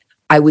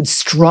I would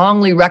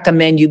strongly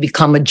recommend you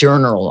become a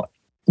journaler.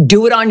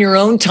 Do it on your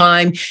own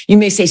time. You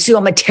may say, Sue,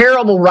 I'm a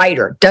terrible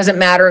writer. Doesn't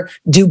matter.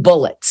 Do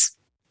bullets.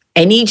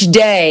 And each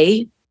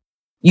day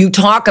you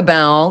talk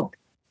about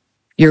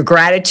your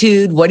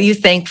gratitude. What are you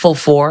thankful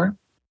for?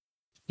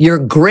 Your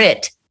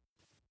grit.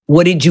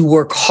 What did you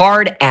work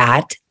hard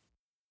at?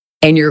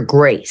 And your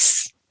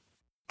grace.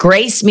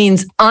 Grace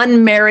means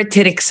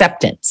unmerited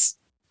acceptance.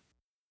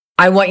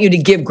 I want you to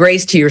give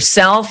grace to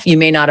yourself. You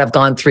may not have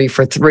gone 3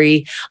 for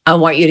 3. I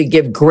want you to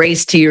give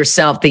grace to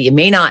yourself that you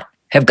may not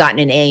have gotten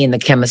an A in the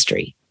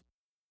chemistry.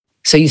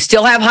 So you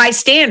still have high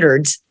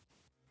standards,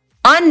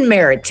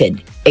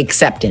 unmerited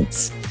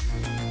acceptance.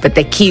 But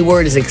the key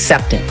word is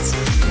acceptance.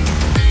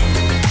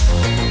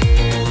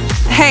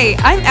 Hey,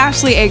 I'm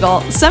Ashley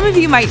Agel. Some of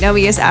you might know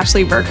me as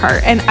Ashley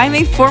Burkhart, and I'm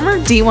a former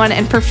D1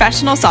 and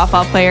professional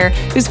softball player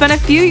who spent a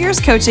few years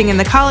coaching in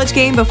the college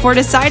game before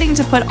deciding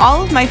to put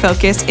all of my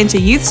focus into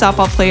youth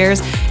softball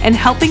players and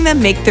helping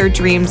them make their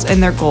dreams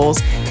and their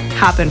goals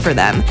happen for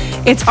them.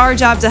 It's our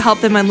job to help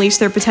them unleash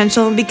their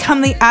potential and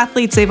become the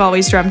athletes they've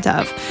always dreamt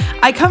of.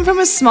 I come from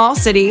a small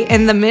city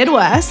in the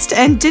Midwest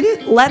and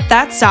didn't let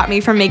that stop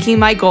me from making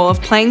my goal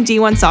of playing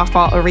D1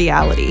 softball a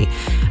reality.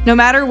 No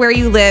matter where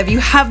you live, you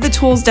have the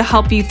tools to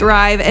help you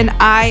thrive, and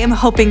I am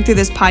hoping through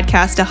this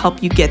podcast to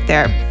help you get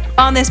there.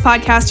 On this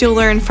podcast, you'll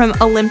learn from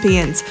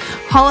Olympians,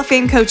 Hall of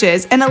Fame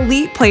coaches, and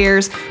elite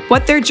players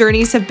what their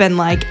journeys have been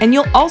like, and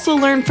you'll also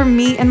learn from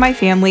me and my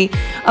family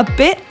a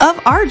bit of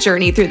our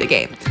journey through the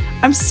game.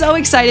 I'm so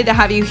excited to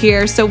have you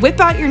here, so whip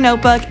out your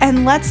notebook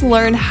and let's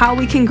learn how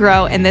we can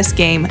grow in this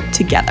game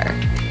together.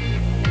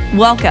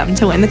 Welcome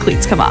to When the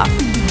Cleats Come Off.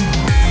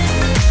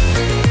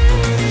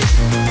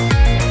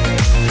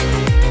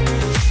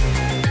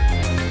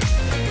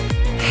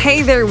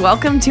 Hey there,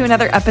 welcome to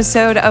another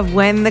episode of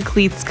When the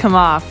Cleats Come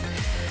Off.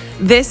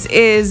 This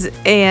is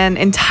an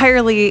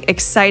entirely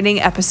exciting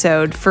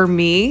episode for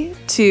me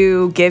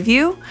to give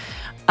you.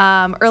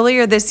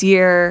 Earlier this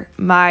year,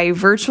 my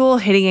Virtual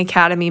Hitting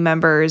Academy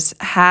members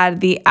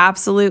had the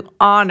absolute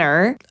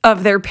honor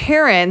of their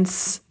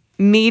parents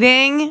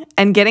meeting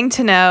and getting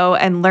to know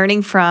and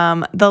learning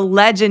from the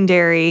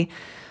legendary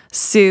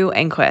Sue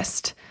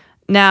Enquist.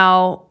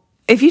 Now,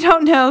 if you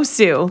don't know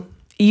Sue,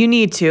 you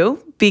need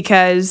to,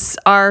 because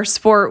our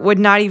sport would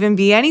not even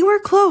be anywhere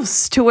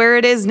close to where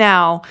it is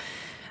now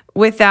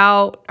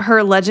without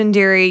her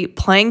legendary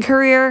playing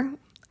career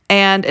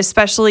and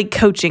especially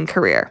coaching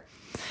career.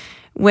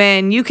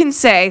 When you can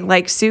say,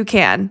 like Sue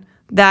can,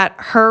 that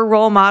her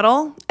role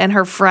model and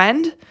her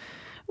friend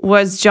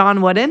was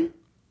John Wooden,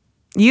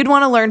 you'd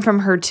want to learn from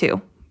her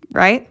too,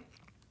 right?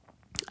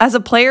 As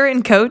a player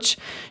and coach,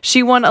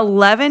 she won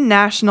 11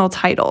 national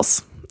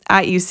titles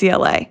at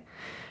UCLA.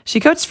 She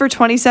coached for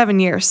 27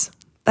 years.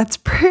 That's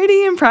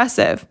pretty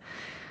impressive.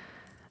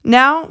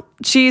 Now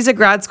she's a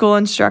grad school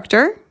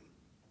instructor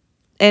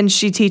and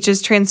she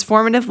teaches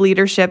transformative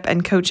leadership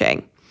and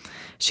coaching.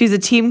 She's a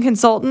team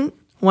consultant.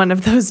 One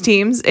of those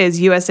teams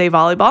is USA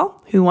Volleyball,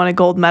 who won a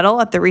gold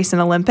medal at the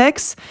recent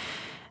Olympics.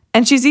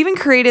 And she's even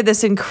created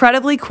this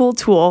incredibly cool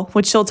tool,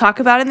 which she'll talk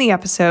about in the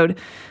episode,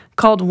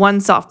 called One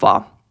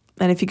Softball.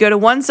 And if you go to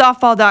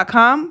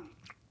onesoftball.com,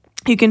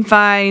 you can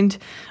find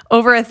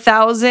over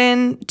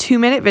 1,000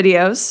 2-minute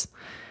videos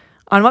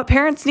on what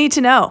parents need to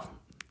know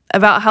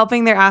about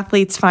helping their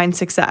athletes find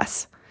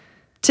success.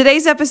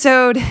 Today's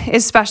episode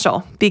is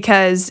special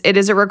because it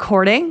is a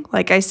recording,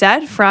 like I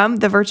said, from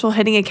the Virtual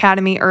Hitting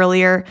Academy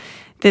earlier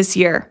this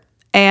year.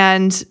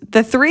 And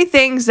the 3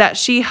 things that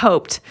she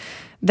hoped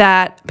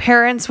that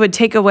parents would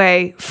take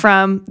away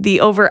from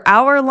the over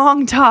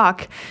hour-long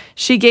talk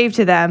she gave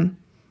to them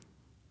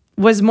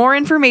was more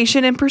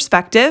information and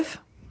perspective,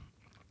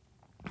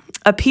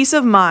 a peace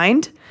of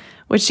mind,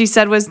 which she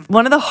said was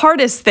one of the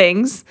hardest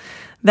things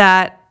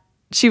that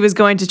she was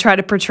going to try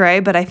to portray,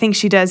 but I think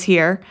she does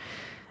here.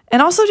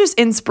 And also just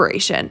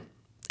inspiration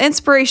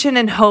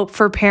and hope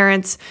for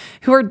parents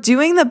who are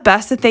doing the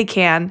best that they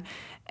can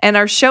and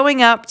are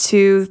showing up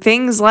to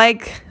things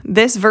like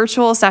this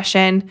virtual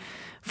session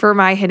for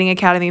my Hitting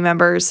Academy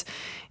members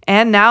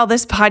and now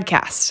this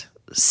podcast.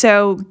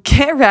 So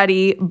get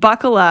ready,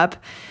 buckle up.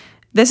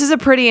 This is a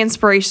pretty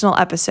inspirational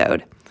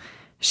episode.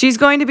 She's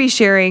going to be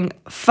sharing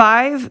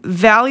 5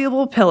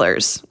 valuable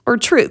pillars or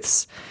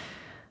truths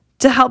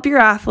to help your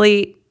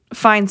athlete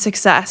find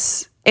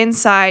success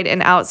inside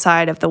and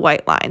outside of the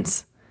white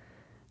lines,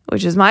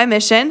 which is my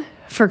mission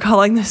for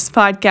calling this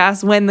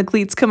podcast When the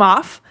Cleats Come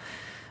Off.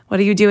 What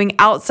are you doing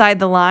outside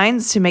the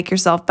lines to make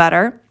yourself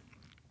better?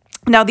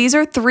 Now, these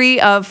are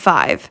 3 of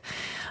 5.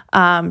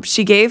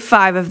 She gave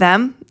 5 of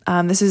them.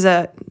 This is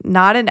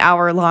not an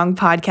hour-long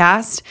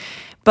podcast,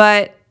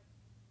 but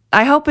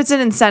I hope it's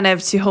an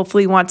incentive to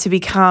hopefully want to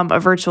become a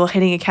Virtual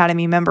Hitting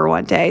Academy member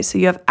one day. So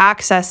you have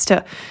access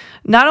to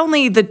not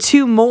only the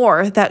 2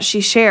 more that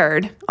she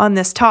shared on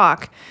this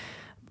talk,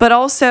 but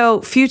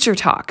also future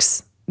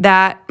talks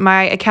that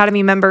my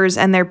Academy members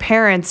and their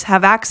parents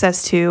have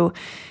access to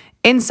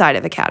inside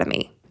of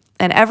Academy.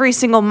 And every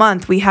single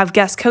month, we have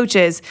guest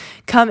coaches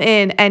come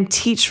in and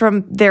teach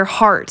from their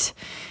heart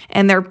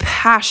and their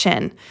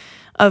passion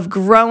of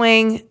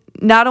growing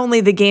not only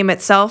the game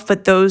itself,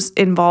 but those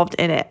involved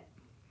in it.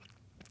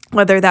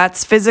 Whether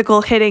that's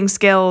physical hitting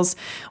skills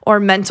or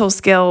mental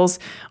skills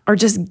or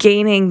just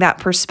gaining that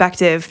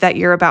perspective that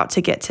you're about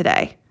to get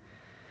today.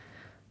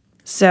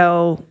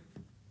 So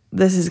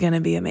this is going to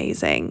be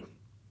amazing.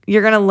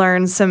 You're going to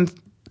learn some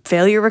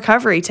failure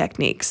recovery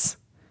techniques.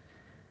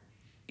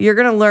 You're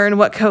going to learn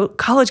what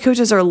college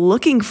coaches are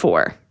looking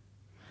for.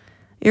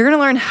 You're going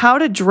to learn how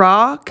to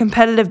draw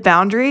competitive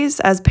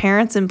boundaries as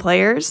parents and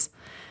players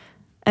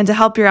and to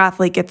help your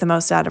athlete get the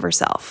most out of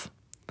herself.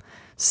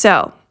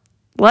 So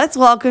let's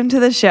welcome to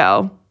the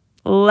show,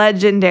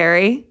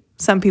 legendary,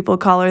 some people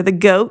call her the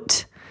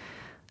GOAT,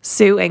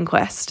 Sue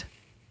Enquist.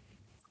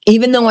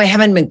 Even though I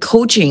haven't been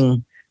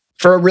coaching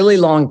for a really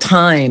long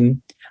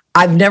time,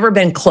 I've never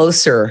been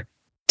closer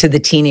to the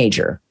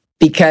teenager,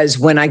 because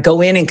when I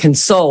go in and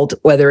consult,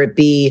 whether it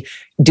be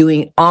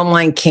doing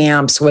online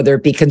camps, whether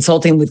it be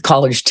consulting with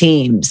college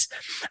teams,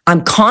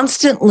 I'm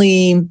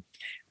constantly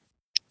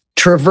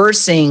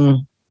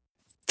traversing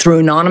through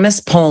anonymous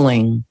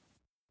polling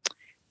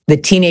the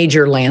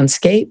teenager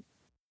landscape.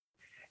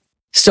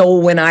 So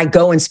when I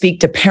go and speak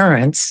to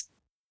parents,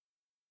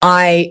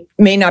 I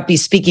may not be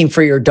speaking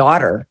for your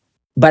daughter,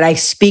 but I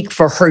speak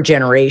for her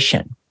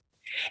generation.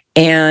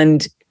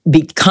 And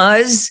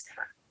because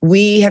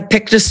we have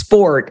picked a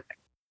sport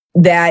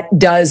that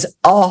does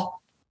a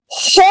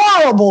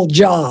horrible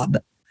job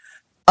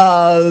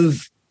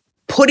of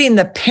putting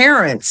the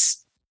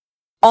parents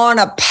on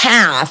a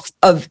path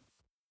of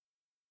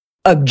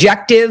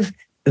objective,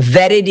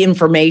 vetted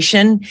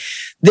information,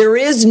 there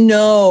is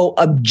no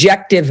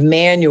objective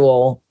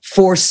manual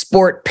for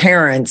sport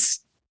parents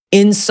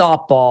in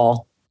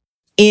softball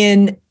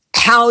in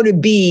how to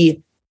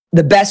be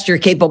the best you're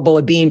capable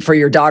of being for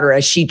your daughter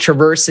as she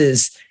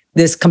traverses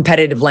this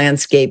competitive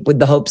landscape with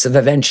the hopes of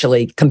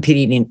eventually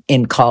competing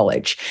in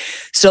college.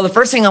 So the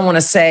first thing I want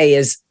to say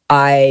is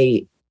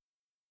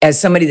as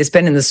somebody that's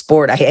been in the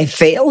sport, I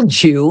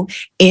failed you,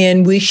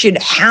 and we should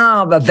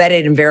have a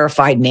vetted and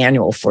verified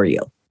manual for you.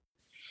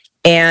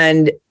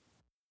 And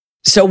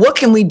so what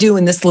can we do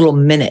in this little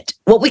minute?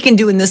 What we can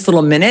do in this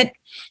little minute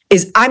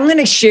is I'm going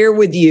to share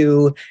with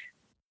you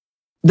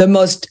the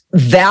most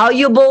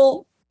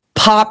valuable,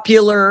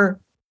 popular,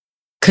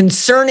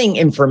 concerning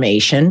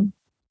information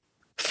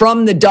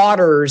from the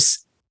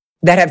daughters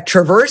that have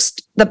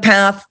traversed the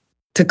path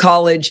to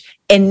college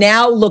and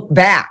now look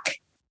back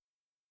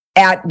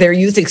at their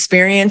youth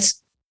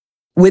experience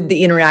with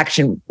the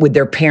interaction with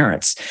their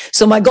parents.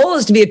 So my goal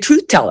is to be a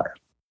truth teller,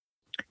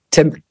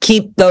 to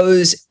keep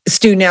those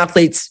student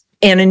athletes'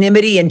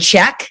 anonymity in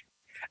check,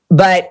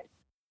 but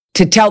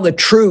to tell the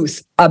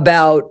truth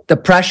about the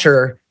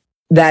pressure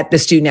that the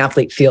student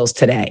athlete feels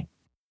today.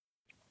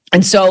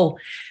 And so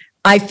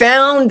I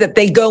found that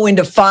they go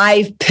into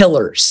 5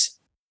 pillars,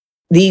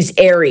 these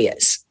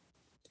areas.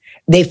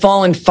 They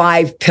fall in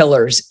 5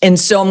 pillars. And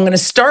so I'm going to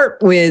start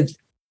with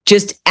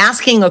just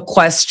asking a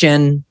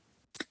question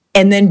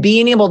and then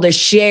being able to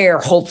share,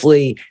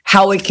 hopefully,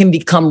 how it can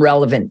become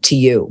relevant to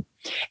you.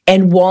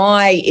 And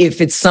why,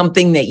 if it's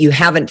something that you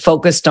haven't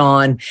focused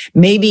on,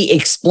 maybe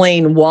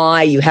explain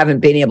why you haven't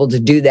been able to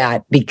do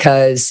that.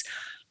 Because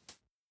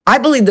I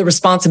believe the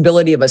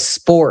responsibility of a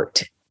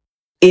sport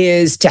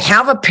is to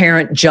have a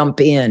parent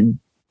jump in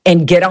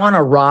and get on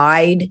a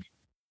ride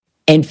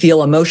and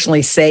feel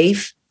emotionally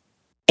safe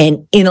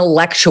and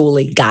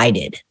intellectually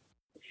guided.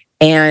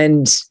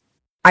 And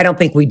I don't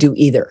think we do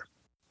either.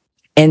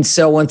 And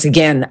so once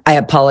again, I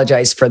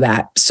apologize for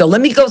that. So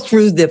let me go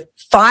through the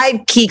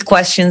 5 key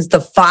questions,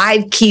 the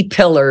 5 key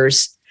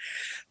pillars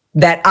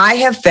that I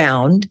have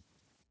found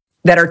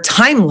that are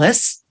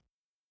timeless,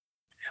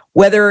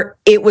 whether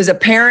it was a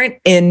parent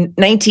in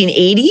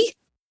 1980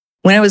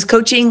 when I was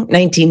coaching,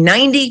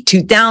 1990,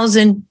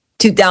 2000,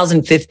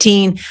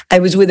 2015. I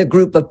was with a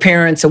group of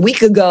parents a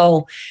week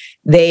ago.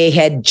 They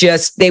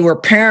were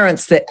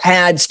parents that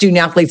had student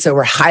athletes that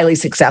were highly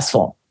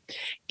successful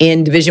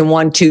in Division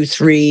 1, 2,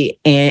 3,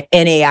 and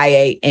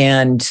NAIA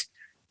and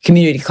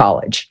community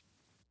college.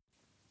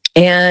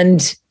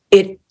 And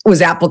it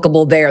was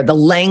applicable there. The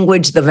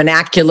language, the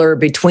vernacular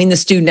between the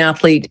student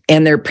athlete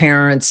and their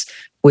parents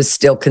was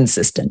still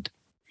consistent.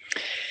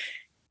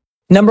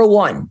 Number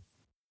 1,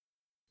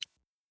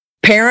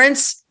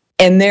 parents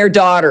and their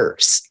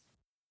daughters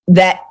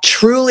that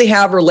truly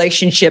have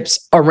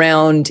relationships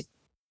around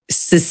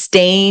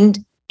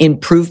sustained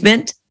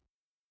improvement,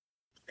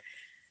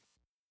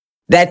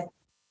 that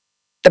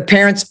the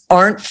parents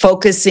aren't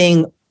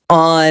focusing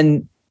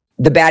on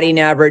the batting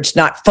average,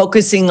 not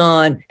focusing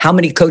on how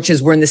many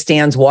coaches were in the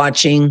stands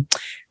watching,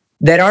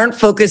 that aren't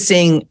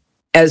focusing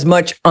as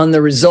much on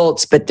the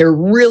results, but they're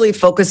really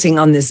focusing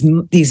on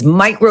these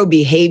micro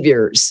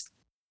behaviors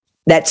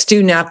that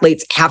student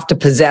athletes have to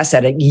possess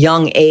at a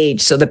young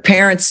age. So the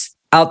parents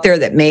out there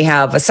that may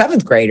have a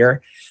 7th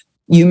grader,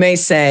 you may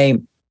say,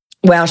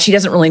 well, she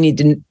doesn't really need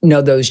to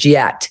know those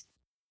yet.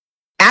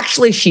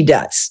 Actually, she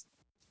does,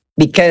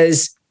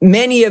 because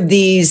many of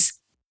these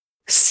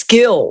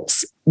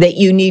skills that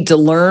you need to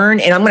learn,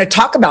 and I'm going to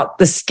talk about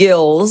the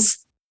skills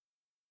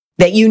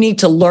that you need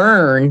to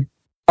learn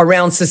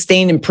around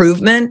sustained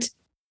improvement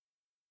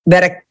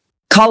that a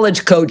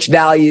college coach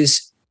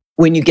values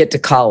when you get to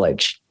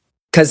college.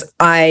 Because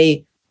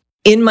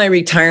in my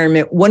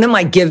retirement, one of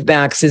my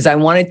givebacks is I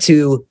wanted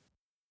to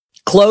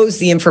close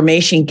the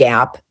information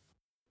gap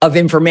of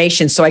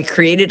information. So I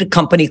created a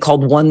company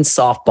called One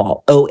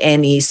Softball,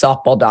 ONE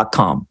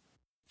softball.com.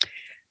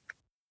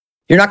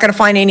 You're not going to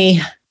find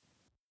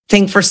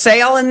anything for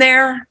sale in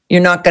there.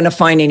 You're not going to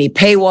find any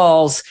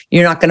paywalls.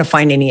 You're not going to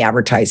find any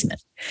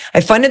advertisement.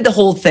 I funded the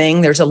whole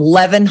thing. There's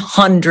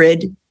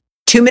 1,100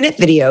 2-minute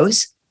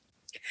videos.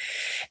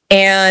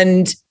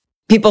 And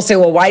people say,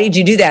 well, why did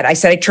you do that? I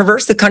said, I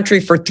traversed the country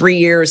for 3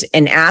 years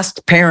and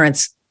asked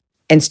parents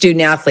and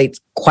student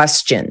athletes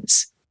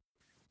questions.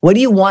 What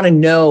do you want to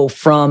know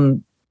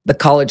from the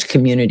college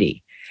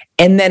community?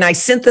 And then I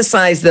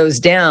synthesized those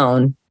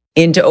down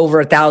into over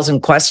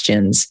 1,000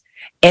 questions.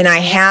 And I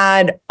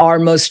had our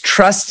most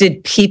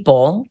trusted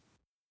people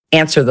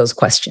answer those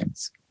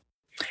questions.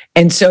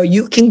 And so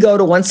you can go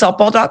to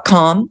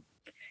onesoftball.com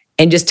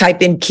and just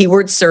type in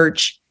keyword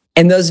search,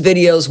 and those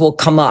videos will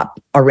come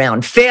up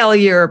around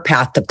failure,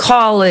 path to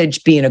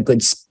college, being a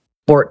good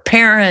sport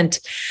parent,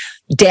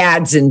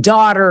 dads and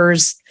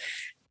daughters.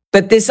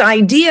 But this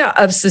idea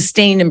of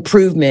sustained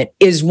improvement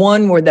is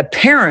one where the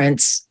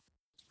parents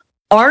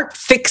aren't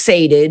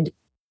fixated,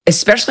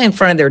 especially in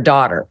front of their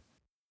daughter,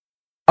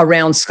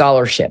 around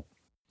scholarship,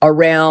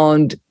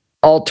 around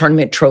all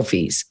tournament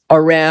trophies,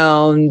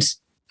 around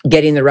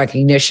getting the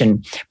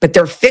recognition, but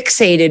they're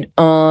fixated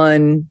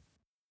on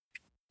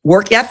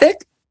work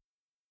ethic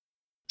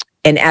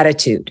and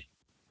attitude.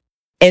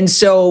 And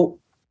so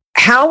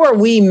how are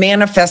we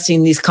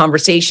manifesting these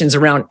conversations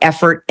around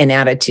effort and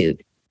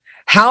attitude?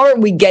 How are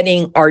we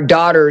getting our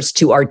daughters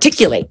to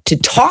articulate, to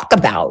talk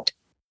about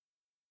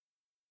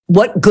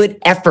what good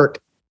effort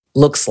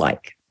looks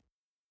like?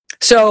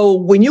 So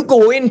when you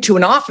go into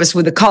an office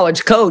with a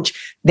college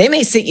coach, they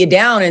may sit you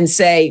down and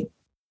say,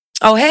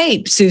 oh,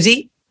 hey,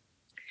 Susie,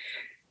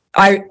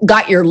 I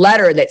got your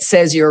letter that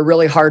says you're a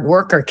really hard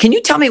worker. Can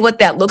you tell me what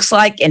that looks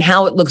like and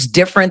how it looks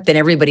different than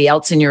everybody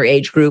else in your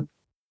age group?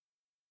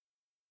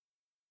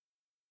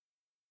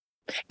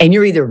 And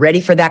you're either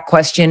ready for that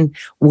question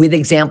with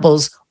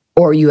examples,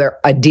 or you are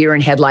a deer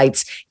in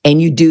headlights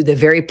and you do the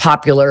very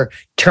popular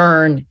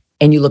turn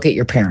and you look at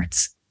your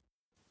parents.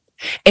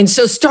 And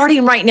so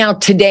starting right now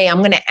today, I'm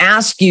going to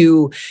ask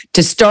you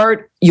to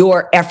start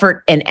your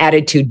effort and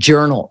attitude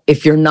journal.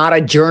 If you're not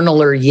a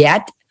journaler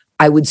yet,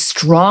 I would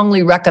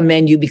strongly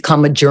recommend you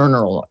become a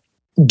journaler.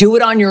 Do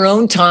it on your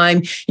own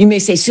time. You may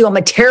say, Sue, I'm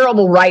a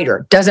terrible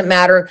writer. Doesn't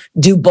matter.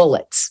 Do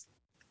bullets.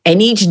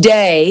 And each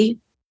day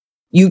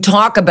you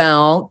talk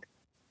about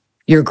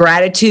your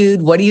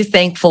gratitude. What are you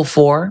thankful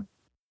for?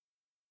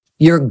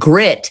 Your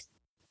grit.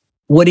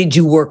 What did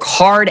you work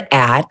hard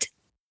at?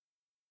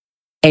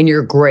 And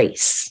your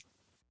grace.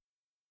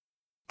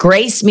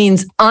 Grace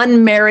means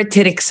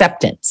unmerited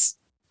acceptance.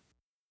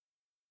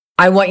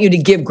 I want you to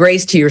give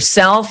grace to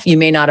yourself. You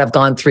may not have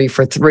gone 3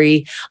 for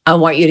 3. I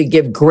want you to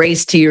give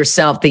grace to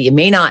yourself that you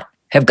may not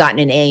have gotten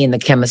an A in the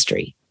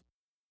chemistry.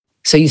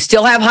 So you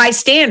still have high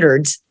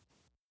standards,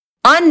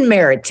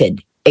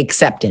 unmerited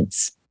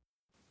acceptance.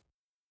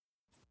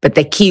 But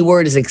the key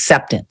word is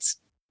acceptance.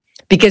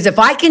 Because if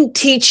I can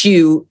teach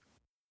you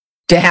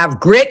to have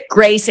grit,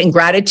 grace, and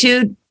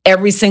gratitude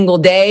every single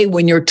day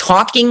when you're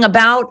talking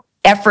about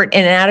effort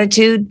and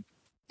attitude,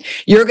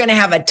 you're going to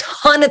have a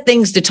ton of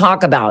things to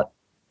talk about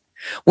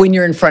when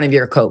you're in front of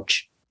your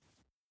coach.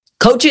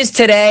 Coaches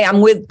today,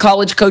 I'm with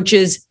college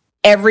coaches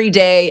every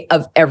day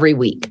of every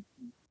week.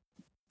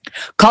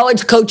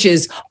 College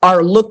coaches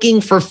are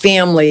looking for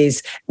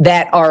families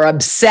that are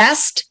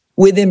obsessed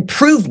with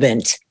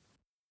improvement,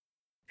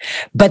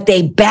 but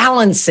they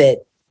balance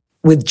it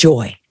with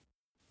joy.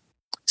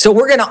 So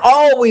we're going to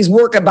always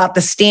work about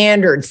the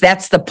standards.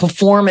 That's the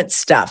performance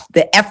stuff,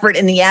 the effort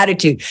and the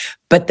attitude.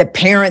 But the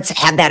parents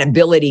have that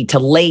ability to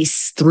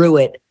lace through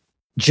it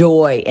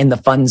joy in the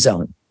fun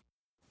zone.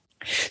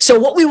 So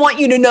what we want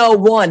you to know,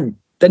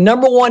 the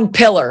number one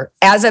pillar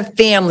as a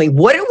family,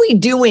 what are we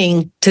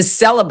doing to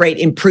celebrate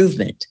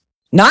improvement?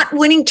 Not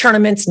winning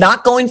tournaments,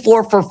 not going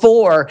 4 for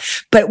 4,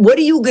 but what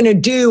are you going to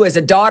do as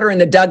a daughter in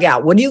the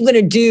dugout? What are you going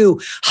to do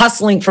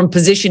hustling from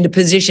position to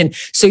position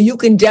so you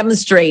can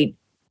demonstrate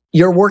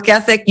your work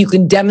ethic? You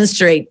can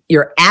demonstrate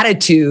your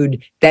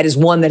attitude that is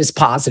one that is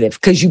positive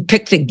because you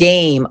picked a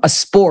game, a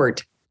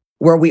sport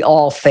where we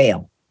all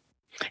fail.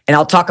 And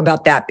I'll talk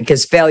about that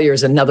because failure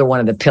is another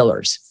one of the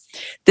pillars.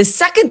 The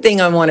second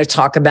thing I want to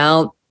talk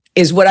about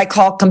is what I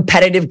call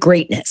competitive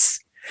greatness.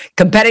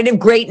 Competitive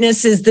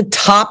greatness is the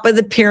top of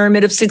the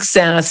pyramid of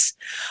success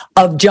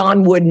of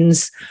John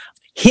Wooden's,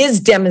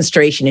 his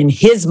demonstration and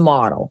his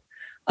model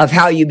of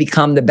how you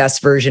become the best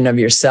version of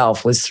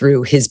yourself was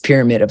through his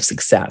pyramid of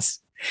success.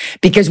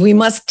 Because we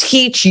must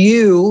teach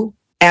you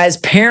as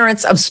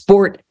parents of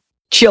sport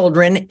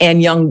children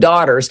and young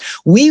daughters,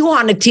 we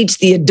want to teach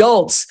the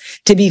adults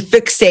to be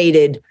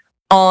fixated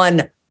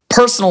on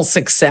personal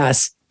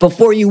success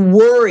before you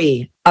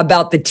worry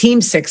about the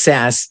team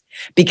success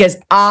because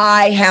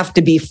I have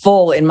to be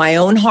full in my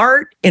own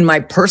heart, in my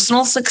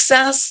personal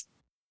success,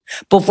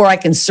 before I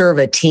can serve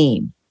a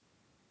team.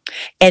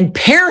 And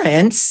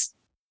parents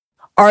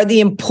are the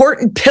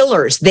important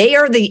pillars. They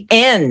are the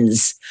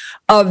ends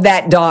of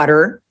that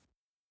daughter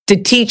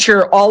to teach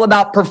her all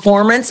about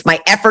performance, my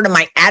effort and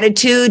my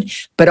attitude,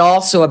 but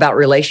also about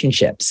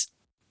relationships.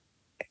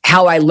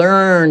 How I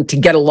learn to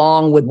get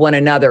along with one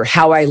another,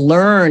 how I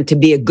learn to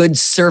be a good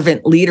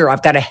servant leader.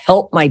 I've got to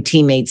help my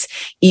teammates,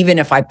 even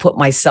if I put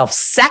myself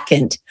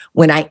second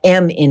when I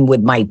am in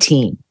with my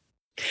team.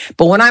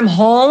 But when I'm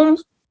home,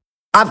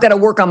 I've got to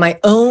work on my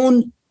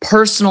own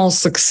personal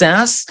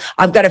success.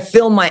 I've got to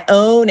fill my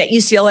own, at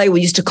UCLA,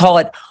 we used to call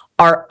it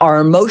our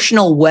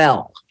emotional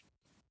well.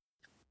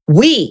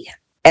 We,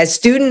 as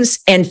students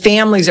and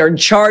families, are in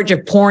charge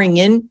of pouring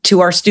into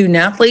our student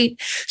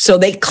athlete so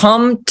they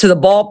come to the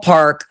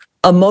ballpark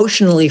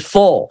emotionally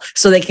full,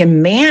 so they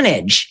can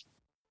manage,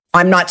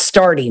 I'm not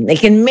starting. They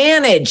can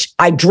manage,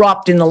 I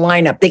dropped in the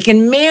lineup. They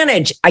can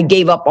manage, I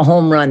gave up a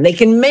home run. They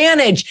can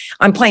manage,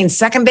 I'm playing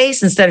second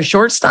base instead of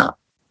shortstop.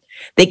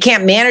 They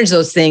can't manage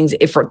those things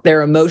if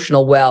their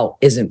emotional well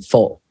isn't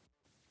full.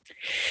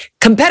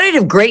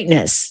 Competitive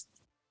greatness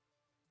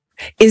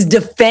is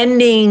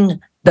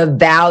defending the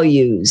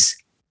values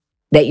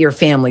that your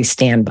family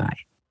stand by.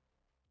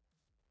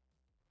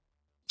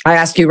 I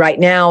ask you right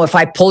now, if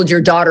I pulled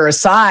your daughter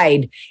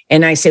aside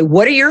and I say,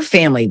 what are your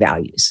family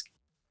values?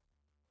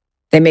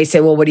 They may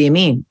say, well, what do you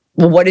mean?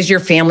 Well, what does your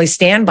family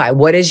stand by?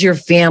 What does your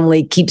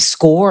family keep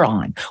score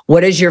on?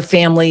 What does your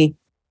family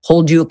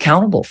hold you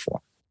accountable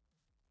for?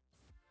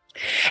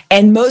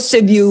 And most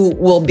of you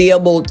will be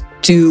able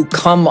to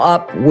come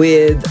up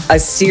with a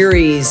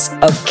series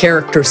of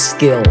character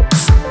skills.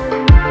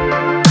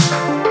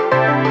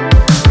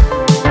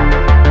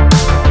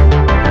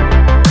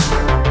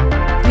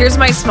 Here's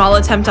my small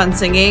attempt on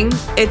singing.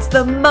 It's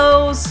the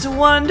most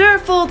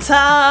wonderful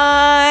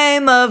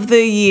time of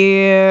the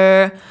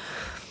year.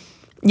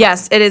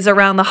 Yes, it is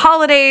around the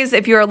holidays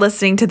if you are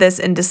listening to this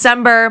in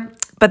December,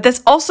 but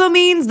this also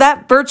means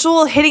that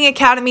Virtual Hitting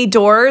Academy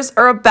doors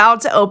are about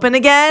to open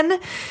again,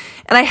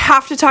 and I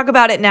have to talk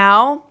about it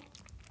now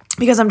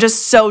because I'm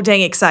just so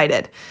dang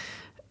excited.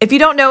 If you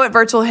don't know what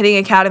Virtual Hitting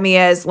Academy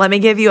is, let me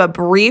give you a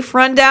brief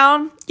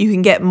rundown. You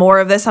can get more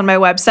of this on my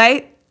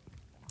website,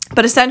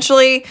 but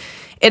essentially,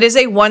 it is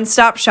a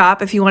one-stop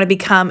shop if you want to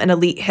become an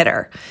elite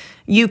hitter.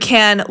 You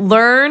can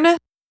learn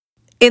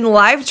in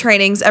live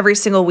trainings every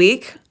single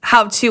week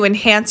how to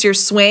enhance your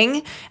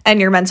swing and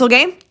your mental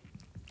game.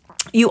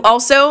 You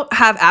also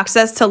have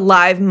access to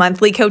live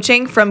monthly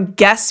coaching from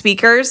guest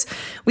speakers.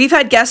 We've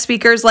had guest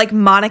speakers like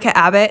Monica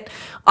Abbott,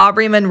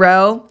 Aubrey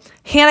Monroe,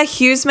 Hannah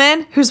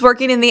Huseman, who's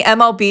working in the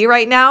MLB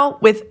right now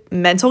with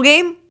mental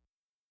game.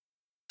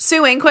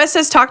 Sue Enquist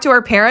has talked to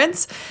our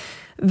parents.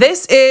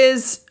 This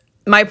is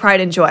my pride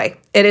and joy.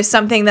 It is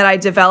something that I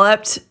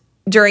developed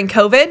during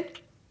COVID.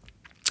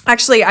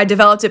 Actually, I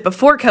developed it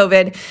before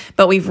COVID,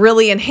 but we've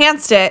really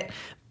enhanced it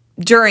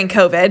during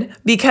COVID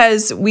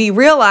because we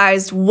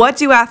realized, what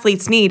do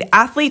athletes need?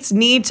 Athletes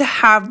need to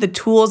have the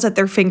tools at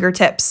their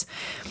fingertips.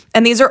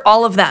 And these are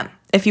all of them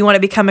if you want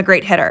to become a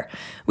great hitter.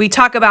 We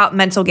talk about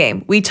mental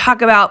game. We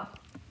talk about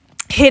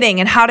hitting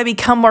and how to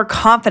become more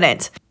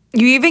confident.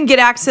 You even get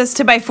access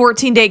to my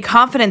 14-day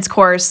confidence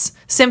course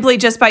simply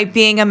just by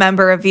being a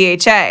member of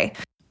VHA.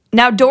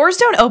 Now, doors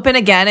don't open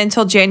again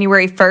until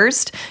January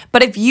 1st,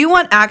 but if you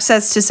want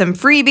access to some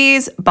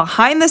freebies,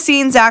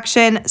 behind-the-scenes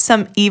action,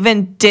 some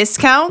even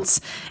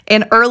discounts,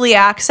 and early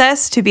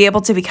access to be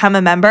able to become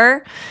a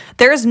member,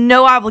 there is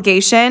no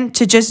obligation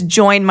to just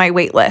join my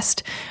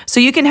waitlist. So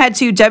you can head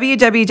to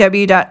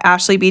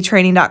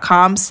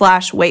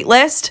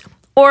www.ashleybtraining.com/waitlist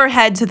or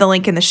head to the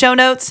link in the show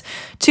notes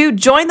to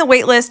join the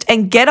waitlist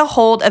and get a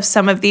hold of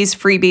some of these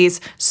freebies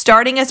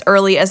starting as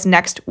early as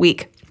next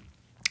week.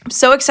 I'm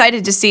so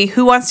excited to see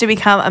who wants to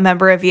become a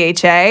member of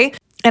VHA,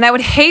 and I would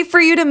hate for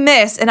you to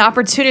miss an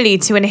opportunity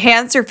to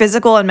enhance your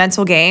physical and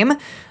mental game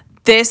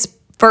this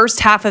first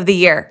half of the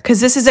year, because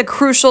this is a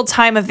crucial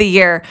time of the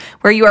year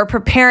where you are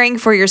preparing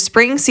for your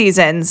spring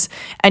seasons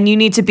and you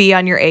need to be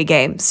on your A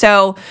game.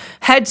 So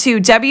head to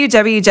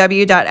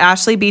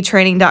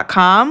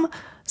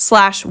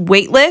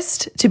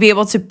www.ashleybtraining.com/waitlist to be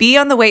able to be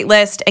on the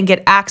waitlist and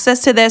get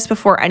access to this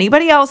before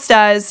anybody else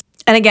does.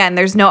 And again,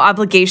 there's no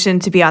obligation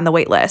to be on the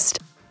waitlist.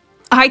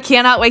 I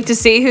cannot wait to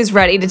see who's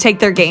ready to take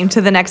their game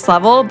to the next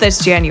level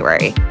this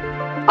January.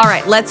 All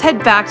right, let's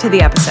head back to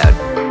the episode.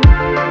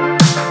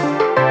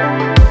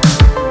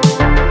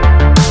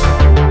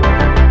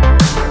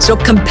 So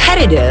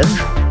competitive,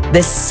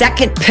 the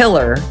second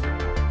pillar,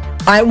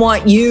 I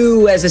want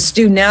you as a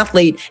student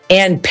athlete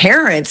and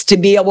parents to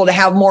be able to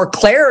have more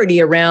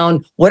clarity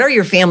around what are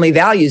your family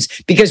values.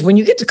 Because when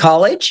you get to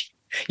college,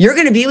 you're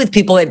going to be with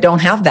people that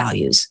don't have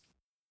values.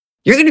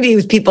 You're going to be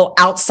with people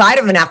outside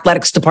of an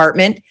athletics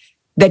department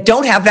that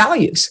don't have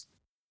values.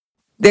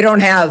 They don't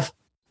have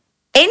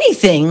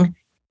anything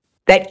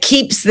that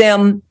keeps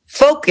them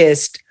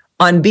focused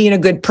on being a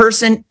good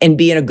person and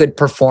being a good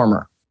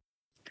performer.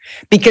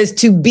 Because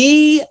to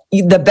be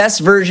the best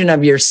version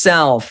of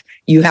yourself,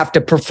 you have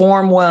to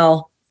perform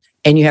well,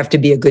 and you have to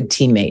be a good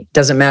teammate.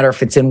 Doesn't matter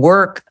if it's in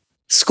work,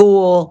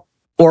 school,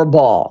 or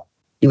ball.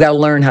 You got to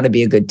learn how to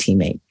be a good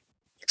teammate.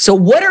 So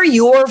what are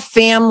your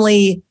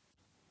family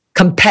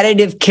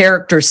competitive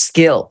character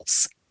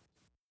skills?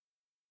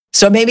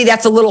 So maybe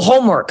that's a little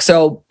homework.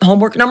 So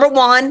homework number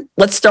 1,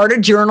 let's start a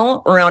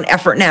journal around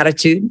effort and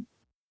attitude.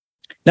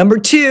 Number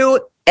 2,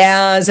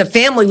 as a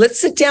family, let's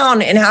sit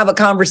down and have a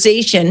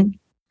conversation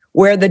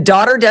where the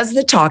daughter does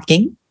the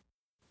talking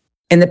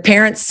and the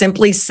parents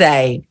simply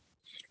say,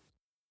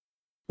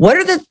 what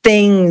are the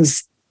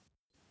things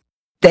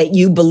that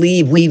you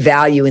believe we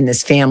value in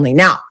this family?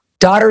 Now,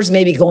 daughters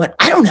may be going,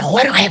 I don't know.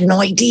 I have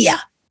no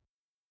idea.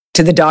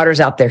 To the daughters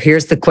out there,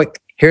 here's the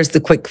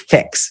quick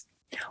fix.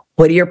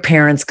 What do your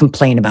parents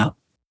complain about?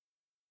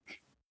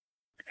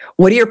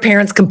 What do your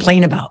parents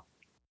complain about?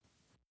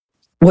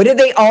 What are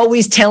they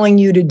always telling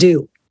you to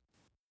do?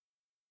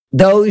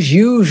 Those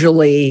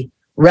usually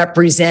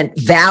represent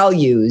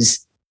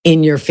values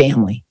in your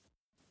family.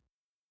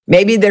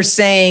 Maybe they're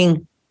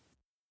saying,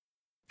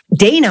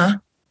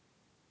 Dana,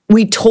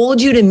 we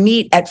told you to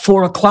meet at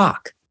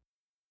 4:00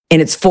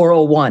 and it's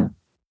 4:01.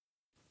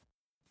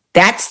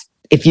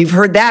 If you've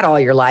heard that all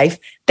your life,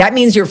 that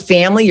means your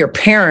family, your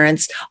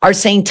parents are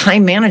saying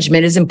time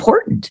management is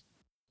important.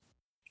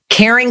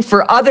 Caring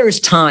for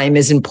others' time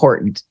is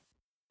important.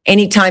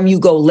 Anytime you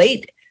go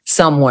late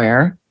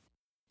somewhere,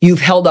 you've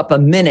held up a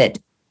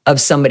minute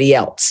of somebody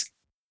else.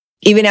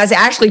 Even as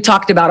Ashley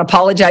talked about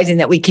apologizing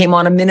that we came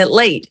on a minute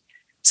late.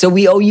 So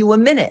we owe you a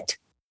minute.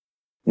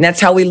 And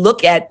that's how we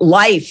look at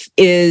life,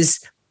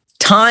 is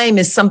time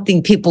is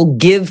something people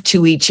give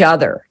to each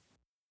other,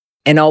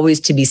 and always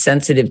to be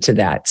sensitive to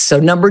that. So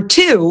number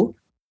 2,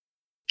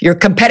 your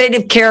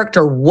competitive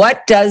character.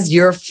 What does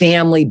your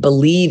family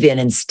believe in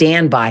and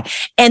stand by?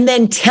 And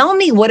then tell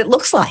me what it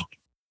looks like.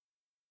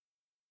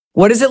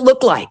 What does it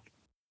look like?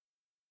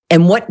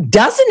 And what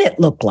doesn't it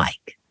look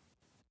like?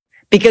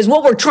 Because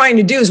what we're trying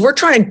to do is we're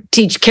trying to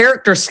teach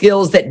character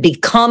skills that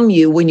become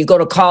you when you go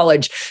to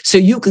college, so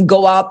you can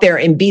go out there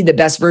and be the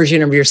best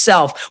version of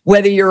yourself,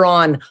 whether you're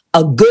on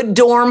a good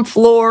dorm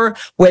floor,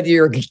 whether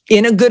you're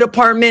in a good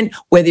apartment,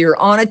 whether you're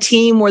on a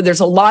team where there's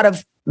a lot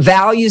of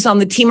values on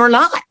the team or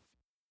not.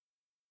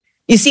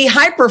 You see,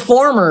 high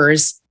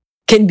performers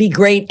can be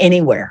great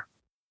anywhere.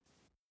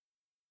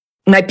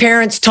 My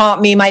parents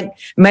taught me,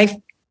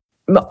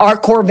 our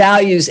core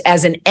values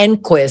as an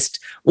Enquist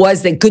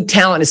was that good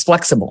talent is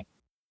flexible.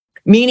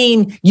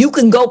 Meaning you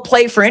can go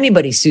play for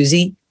anybody,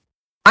 Susie.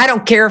 I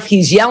don't care if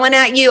he's yelling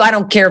at you. I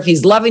don't care if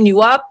he's loving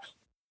you up.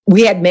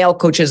 We had male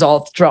coaches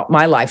all throughout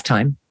my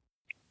lifetime.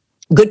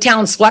 Good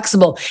talent's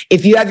flexible.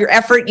 If you have your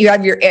effort, you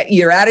have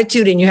your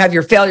attitude, and you have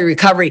your failure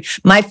recovery.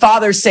 My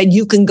father said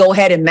you can go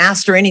ahead and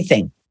master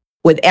anything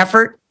with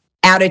effort,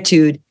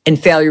 attitude,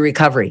 and failure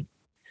recovery.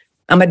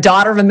 I'm a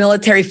daughter of a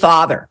military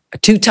father, a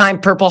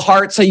 2-time Purple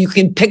Heart, so you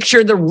can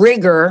picture the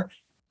rigor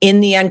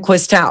in the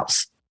Enquist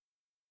house.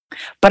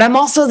 But I'm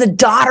also the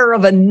daughter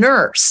of a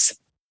nurse.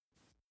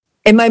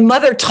 And my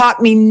mother taught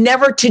me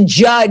never to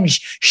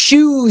judge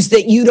shoes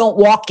that you don't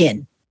walk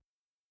in.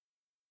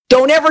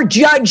 Don't ever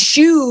judge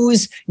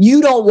shoes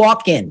you don't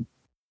walk in.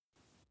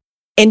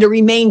 And to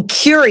remain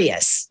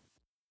curious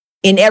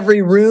in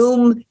every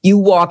room you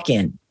walk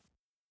in.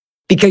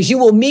 Because you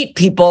will meet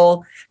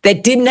people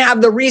that didn't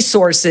have the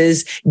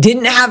resources,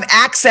 didn't have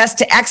access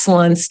to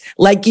excellence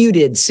like you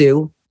did,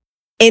 Sue.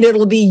 And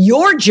it'll be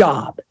your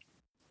job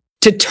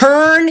to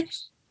turn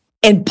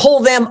and pull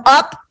them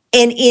up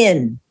and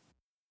in.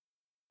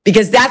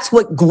 Because that's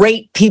what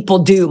great people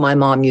do, my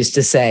mom used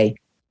to say.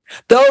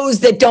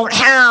 Those that don't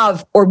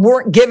have or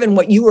weren't given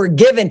what you were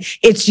given,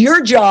 it's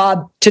your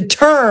job to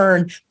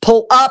turn,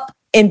 pull up,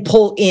 and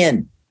pull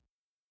in.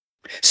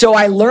 So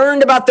I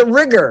learned about the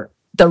rigor,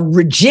 the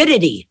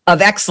rigidity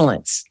of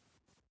excellence.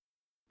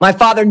 My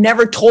father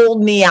never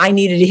told me I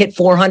needed to hit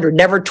 400,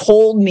 never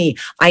told me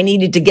I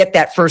needed to get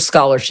that first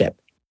scholarship.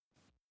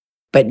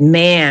 But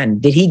man,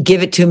 did he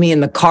give it to me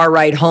in the car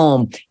ride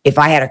home if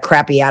I had a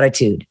crappy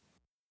attitude,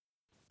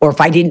 or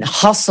if I didn't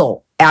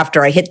hustle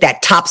after I hit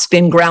that top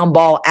spin ground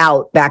ball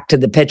out back to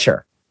the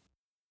pitcher.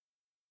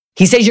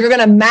 He says you're going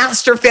to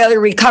master failure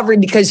recovery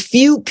because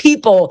few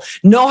people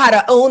know how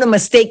to own a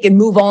mistake and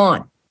move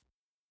on.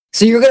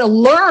 So you're going to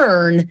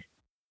learn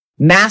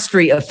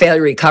mastery of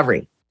failure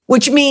recovery,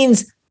 which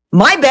means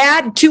my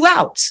bad, 2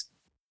 outs.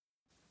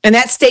 And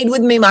that stayed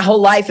with me my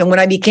whole life. And when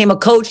I became a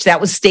coach,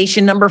 that was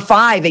station number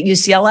 5 at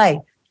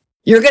UCLA.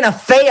 You're going to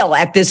fail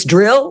at this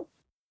drill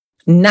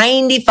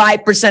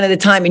 95% of the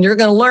time. And you're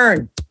going to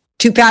learn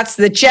 2 pats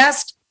to the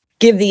chest,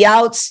 give the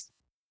outs,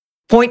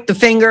 point the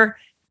finger,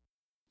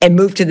 and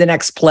move to the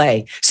next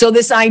play. So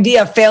this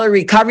idea of failure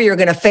recovery, you're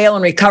going to fail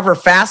and recover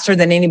faster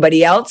than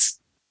anybody else.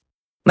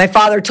 My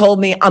father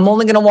told me, I'm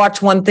only going to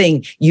watch one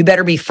thing. You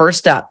better be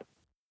first up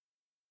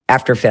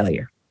after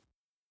failure.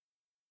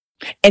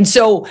 And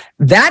so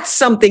that's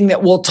something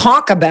that we'll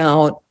talk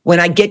about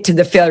when I get to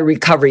the failure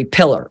recovery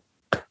pillar.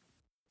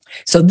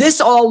 So this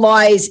all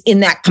lies in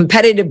that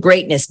competitive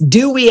greatness.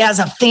 Do we as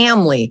a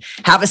family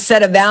have a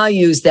set of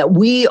values that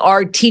we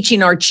are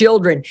teaching our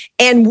children?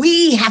 And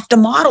we have to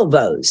model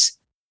those.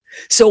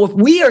 So if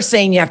we are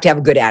saying you have to have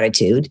a good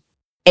attitude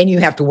and you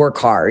have to work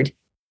hard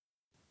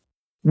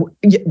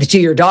to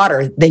your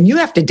daughter, then you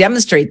have to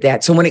demonstrate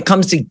that. So when it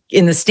comes to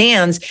in the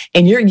stands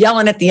and you're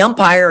yelling at the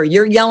umpire or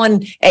you're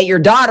yelling at your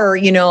daughter,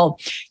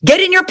 get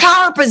in your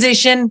power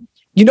position.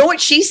 You know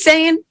what she's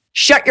saying?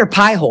 Shut your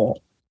pie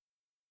hole.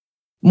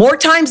 More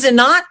times than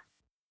not,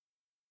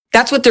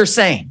 that's what they're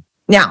saying.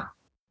 Now,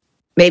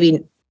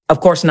 maybe, of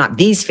course, not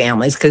these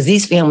families, because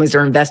these families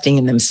are investing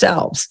in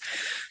themselves.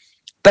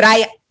 But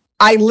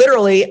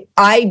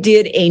I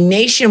did a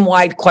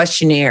nationwide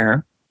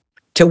questionnaire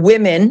to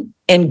women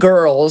and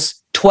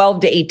girls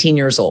 12 to 18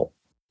 years old.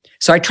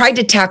 So I tried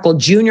to tackle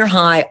junior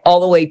high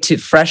all the way to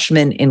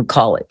freshmen in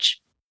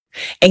college.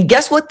 And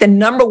guess what? The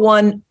number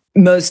one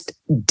most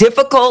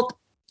difficult,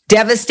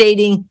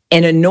 devastating,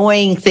 and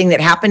annoying thing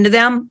that happened to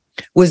them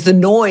was the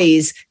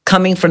noise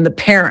coming from the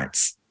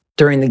parents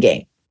during the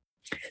game.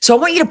 So I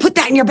want you to put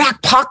that in your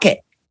back pocket.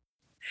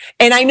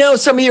 And I know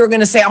some of you are going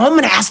to say, I'm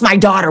going to ask my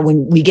daughter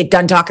when we get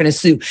done talking to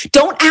Sue.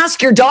 Don't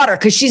ask your daughter,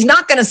 because she's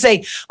not going to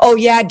say, oh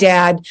yeah,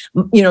 Dad,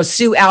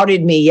 Sue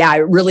outed me. Yeah,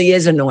 it really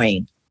is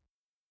annoying.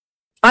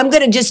 I'm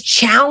going to just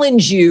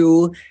challenge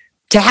you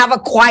to have a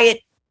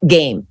quiet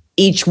game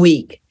each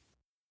week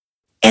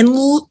and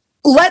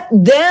let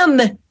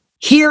them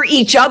hear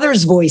each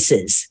other's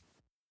voices.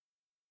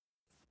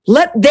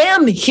 Let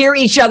them hear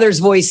each other's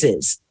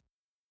voices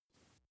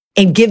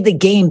and give the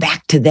game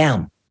back to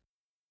them.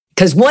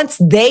 Because once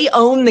they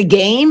own the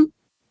game,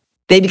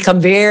 they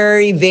become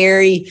very,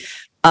 very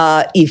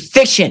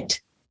efficient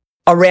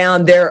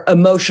around their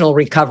emotional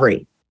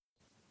recovery.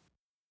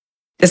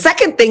 The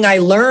second thing I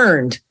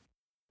learned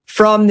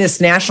from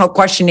this national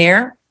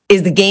questionnaire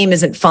is the game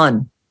isn't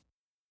fun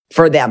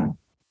for them,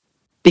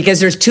 because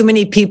there's too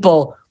many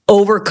people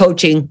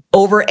over-coaching,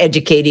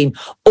 over-educating,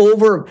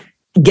 over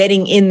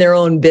getting in their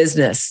own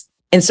business.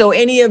 And so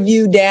any of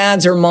you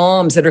dads or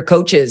moms that are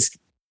coaches,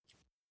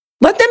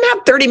 let them have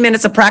 30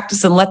 minutes of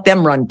practice and let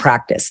them run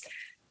practice.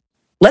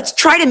 Let's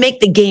try to make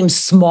the game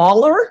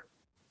smaller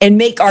and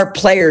make our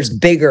players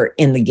bigger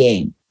in the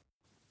game.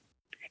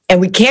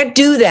 And we can't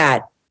do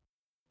that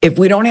if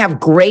we don't have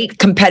great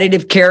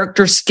competitive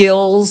character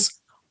skills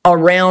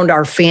around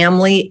our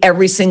family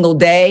every single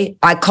day.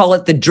 I call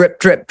it the drip,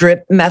 drip,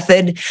 drip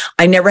method.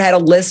 I never had a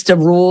list of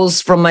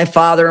rules from my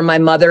father and my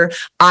mother.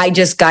 I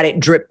just got it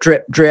drip,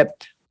 drip,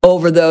 drip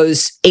over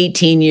those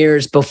 18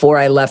 years before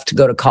I left to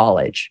go to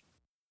college.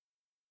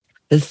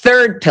 The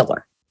third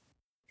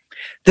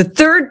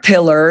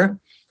pillar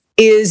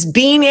is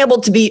being able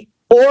to be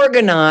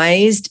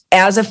organized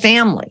as a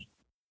family.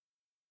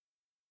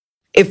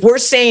 If we're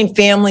saying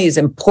family is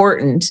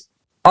important,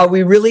 are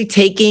we really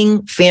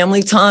taking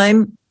family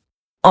time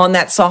on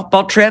that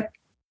softball trip?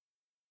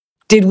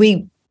 Did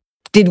we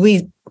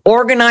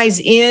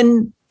organize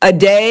in a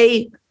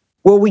day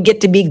where we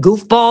get to be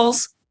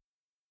goofballs,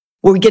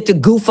 where we get to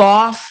goof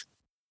off?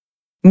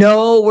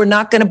 No, we're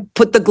not going to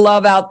put the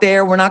glove out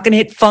there. We're not going to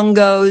hit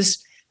fungos.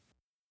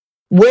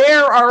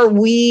 Where are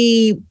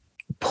we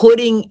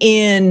putting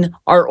in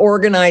our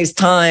organized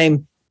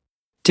time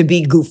to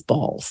be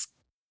goofballs?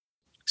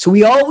 So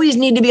we always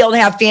need to be able to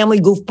have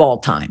family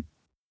goofball time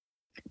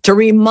to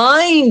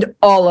remind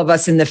all of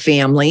us in the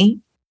family,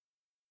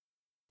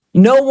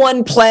 no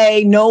one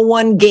play, no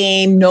one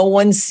game, no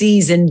one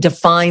season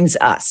defines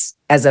us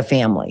as a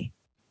family.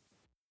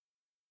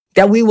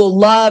 That we will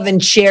love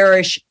and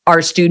cherish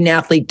our student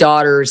athlete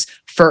daughters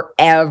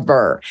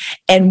forever.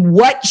 And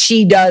what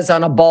she does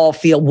on a ball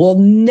field will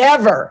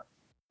never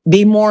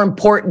be more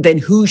important than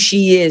who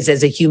she is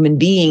as a human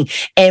being.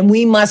 And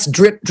we must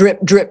drip,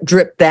 drip, drip,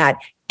 drip that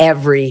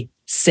every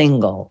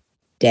single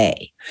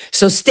day.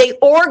 So stay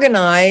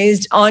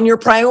organized on your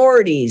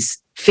priorities,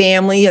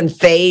 family and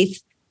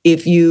faith.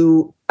 If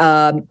you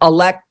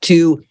elect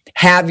to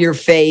have your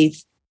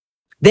faith,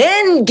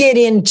 then get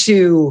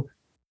into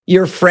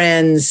your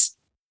friends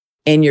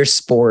and your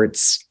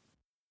sports.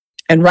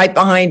 And right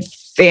behind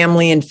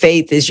family and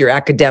faith is your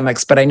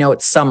academics. But I know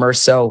it's summer,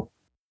 so,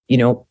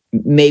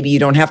 maybe you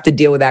don't have to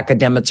deal with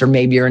academics, or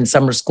maybe you're in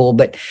summer school,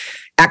 but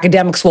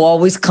academics will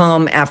always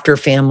come after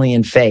family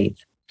and faith.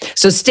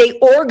 So stay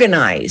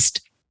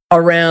organized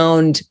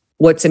around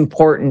what's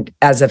important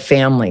as a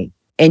family.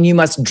 And you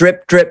must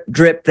drip, drip,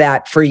 drip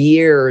that for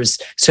years.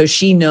 So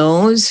she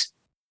knows,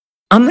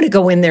 I'm going to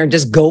go in there and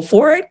just go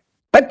for it.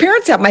 My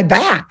parents have my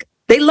back.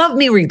 They love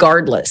me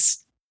regardless.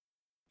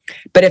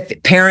 But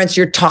if parents,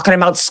 you're talking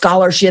about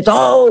scholarships.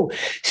 Oh,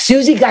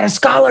 Susie got a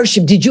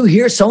scholarship. Did you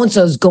hear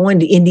so-and-so's going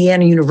to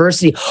Indiana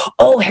University?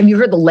 Oh, have you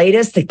heard the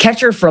latest? The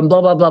catcher from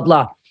blah, blah, blah,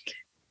 blah.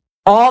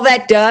 All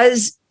that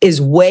does is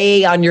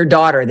weigh on your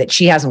daughter that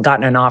she hasn't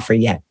gotten an offer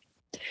yet.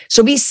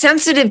 So be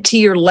sensitive to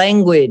your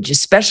language,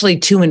 especially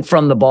to and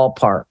from the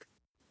ballpark.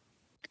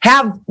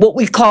 Have what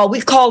we call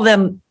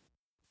them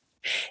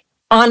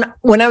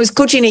when I was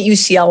coaching at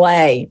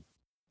UCLA,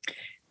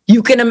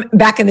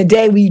 back in the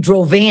day, we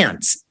drove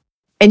vans.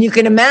 And you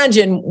can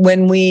imagine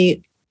when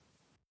we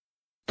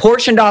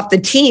portioned off the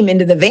team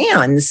into the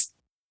vans,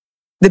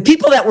 the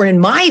people that were in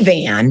my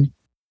van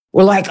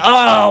were like,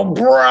 oh,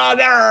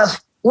 brother,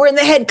 we're in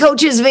the head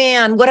coach's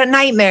van. What a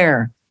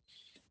nightmare.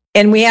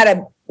 And we had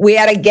a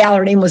gal,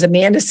 her name was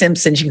Amanda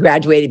Simpson. She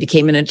graduated,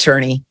 became an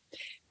attorney.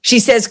 She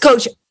says,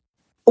 Coach,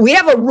 we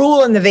have a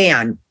rule in the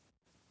van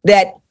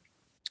that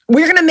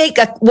we're going to make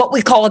what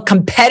we call a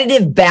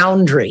competitive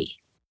boundary.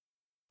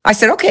 I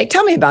said, okay,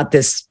 tell me about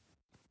this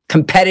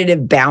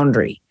competitive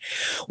boundary.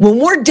 When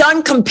we're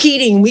done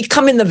competing, we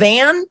come in the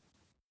van.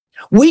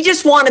 We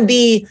just want to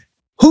be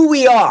who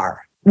we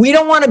are. We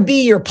don't want to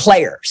be your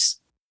players.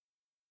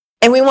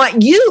 And we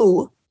want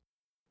you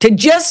to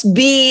just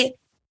be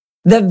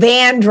the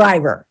van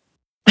driver.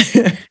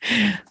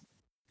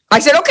 I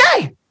said,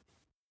 okay.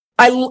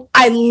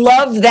 I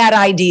love that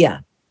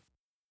idea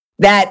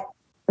that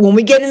when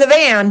we get in the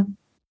van,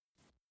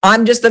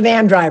 I'm just the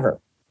van driver.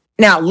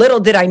 Now, little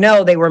did I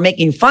know they were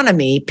making fun of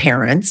me,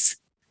 parents,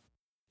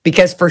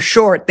 because for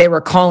short, they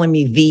were calling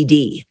me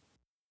VD.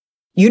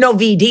 You know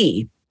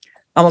VD.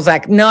 I was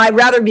like, no, I'd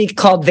rather be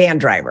called van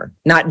driver,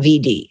 not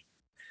VD.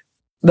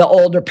 The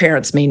older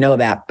parents may know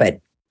that,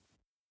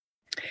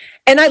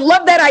 and I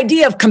love that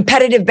idea of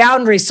competitive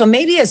boundaries. So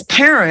maybe as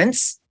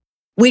parents,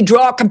 we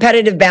draw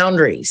competitive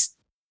boundaries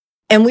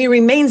and we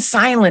remain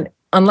silent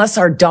unless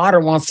our daughter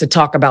wants to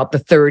talk about the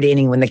third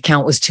inning when the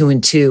count was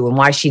 2-2 and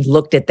why she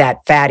looked at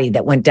that fatty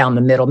that went down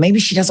the middle. Maybe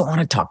she doesn't want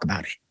to talk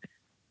about it.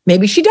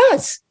 Maybe she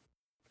does.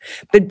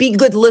 But be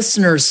good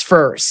listeners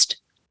first.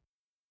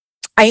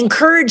 I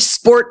encourage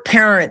sport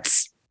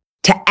parents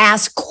to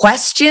ask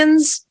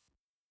questions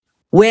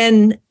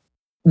when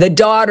the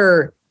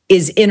daughter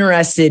is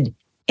interested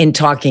in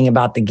talking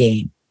about the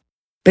game.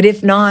 But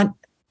if not,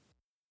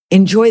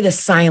 enjoy the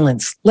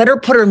silence. Let her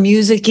put her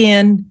music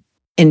in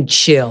and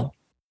chill.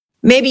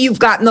 Maybe you've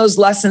gotten those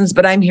lessons,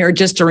 but I'm here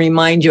just to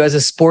remind you as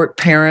a sport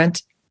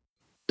parent,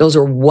 those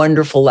are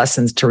wonderful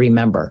lessons to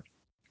remember.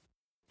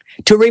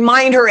 To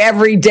remind her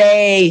every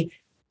day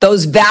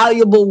those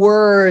valuable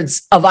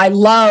words of I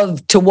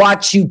love to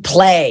watch you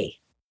play.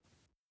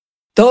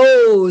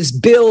 Those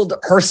build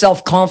her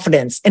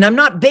self-confidence. And I'm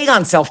not big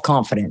on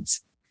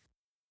self-confidence.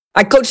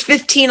 I coached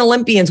 15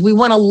 Olympians. We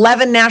won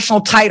 11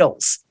 national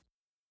titles.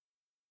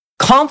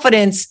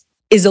 Confidence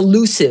is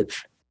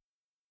elusive.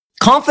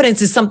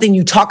 Confidence is something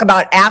you talk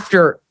about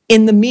after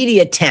in the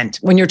media tent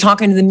when you're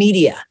talking to the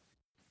media.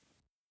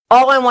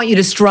 All I want you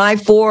to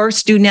strive for,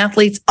 student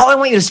athletes, all I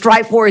want you to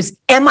strive for is,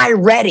 am I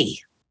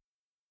ready?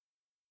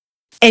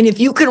 And if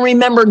you can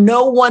remember,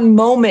 no one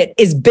moment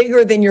is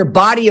bigger than your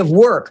body of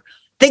work.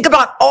 Think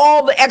about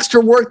all the extra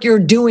work you're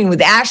doing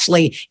with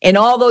Ashley and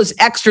all those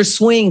extra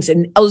swings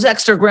and those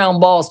extra ground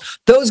balls.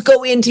 Those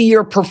go into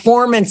your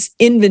performance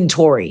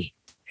inventory.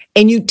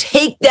 And you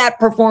take that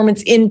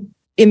performance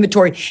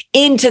inventory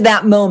into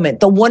that moment.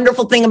 The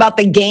wonderful thing about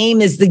the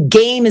game is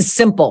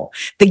simple.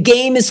 The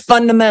game is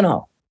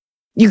fundamental.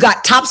 You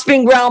got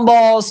topspin ground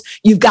balls,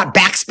 you've got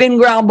backspin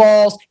ground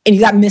balls, and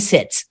you got miss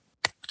hits.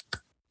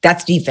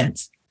 That's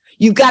defense.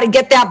 You've got to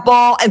get that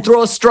ball and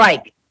throw a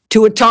strike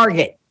to a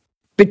target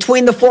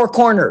between the four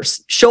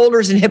corners,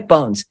 shoulders and hip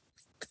bones.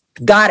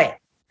 Got it.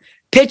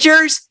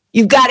 Pitchers,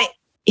 you've got to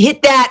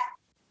hit that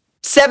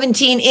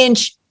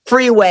 17-inch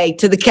freeway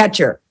to the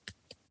catcher.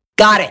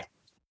 Got it.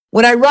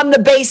 When I run the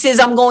bases,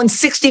 I'm going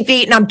 60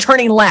 feet and I'm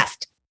turning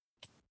left.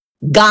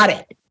 Got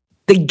it.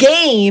 The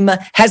game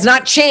has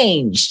not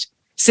changed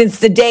since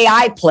the day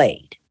I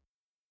played.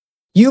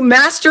 You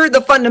master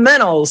the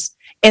fundamentals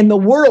and the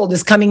world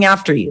is coming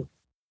after you.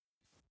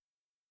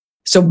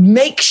 So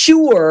make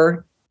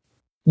sure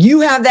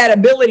you have that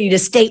ability to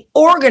stay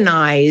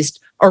organized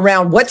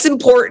around what's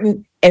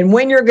important and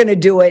when you're going to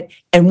do it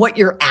and what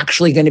you're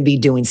actually going to be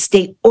doing.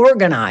 Stay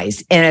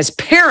organized. And as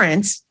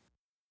parents,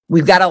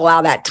 we've got to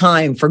allow that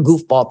time for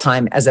goofball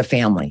time as a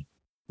family.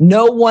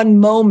 No one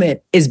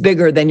moment is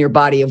bigger than your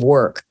body of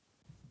work.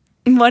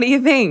 What do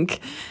you think?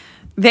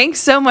 Thanks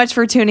so much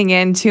for tuning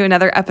in to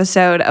another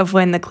episode of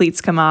When the Cleats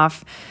Come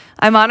Off.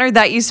 I'm honored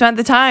that you spent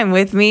the time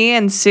with me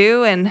and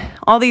Sue and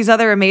all these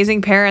other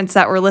amazing parents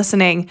that were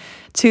listening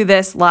to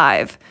this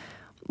live.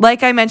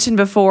 Like I mentioned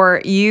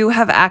before, you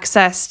have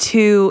access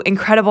to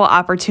incredible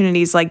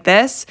opportunities like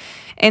this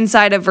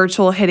inside of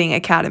Virtual Hitting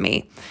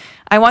Academy.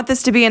 I want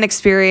this to be an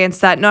experience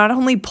that not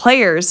only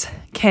players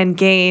can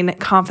gain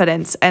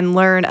confidence and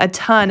learn a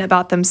ton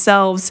about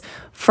themselves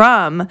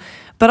from,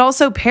 but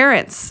also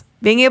parents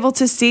being able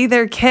to see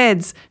their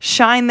kids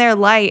shine their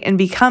light and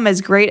become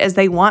as great as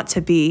they want to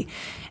be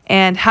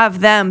and have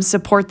them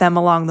support them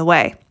along the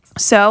way.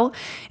 So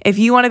if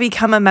you want to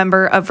become a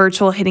member of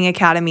Virtual Hitting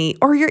Academy,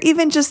 or you're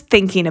even just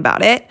thinking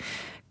about it,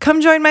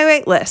 come join my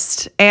wait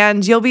list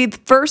and you'll be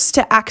first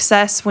to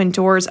access when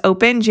doors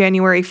open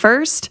January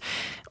 1st,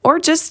 or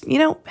just,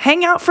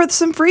 hang out for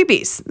some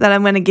freebies that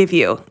I'm going to give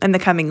you in the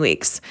coming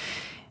weeks.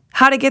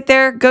 How to get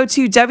there? Go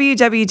to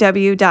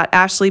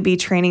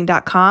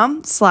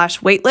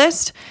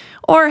www.ashleybtraining.com/waitlist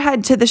or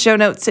head to the show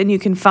notes and you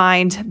can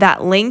find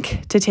that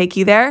link to take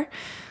you there.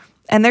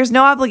 And there's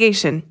no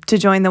obligation to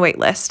join the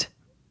waitlist.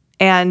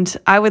 And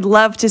I would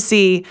love to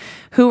see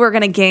who we're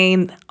going to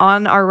gain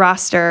on our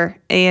roster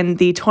in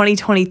the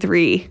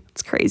 2023,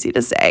 it's crazy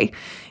to say,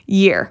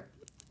 year.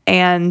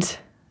 And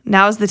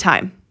now's the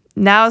time.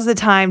 Now's the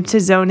time to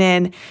zone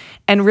in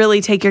and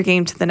really take your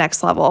game to the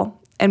next level.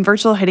 And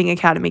Virtual Hitting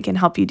Academy can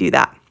help you do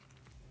that.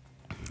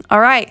 All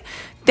right.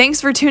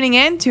 Thanks for tuning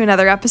in to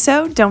another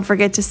episode. Don't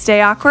forget to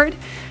stay awkward,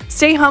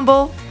 stay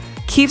humble,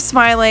 keep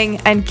smiling,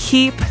 and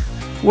keep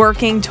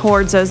working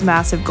towards those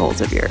massive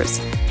goals of yours.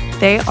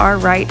 They are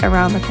right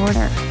around the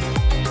corner.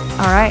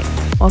 All right.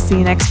 We'll see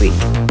you next week.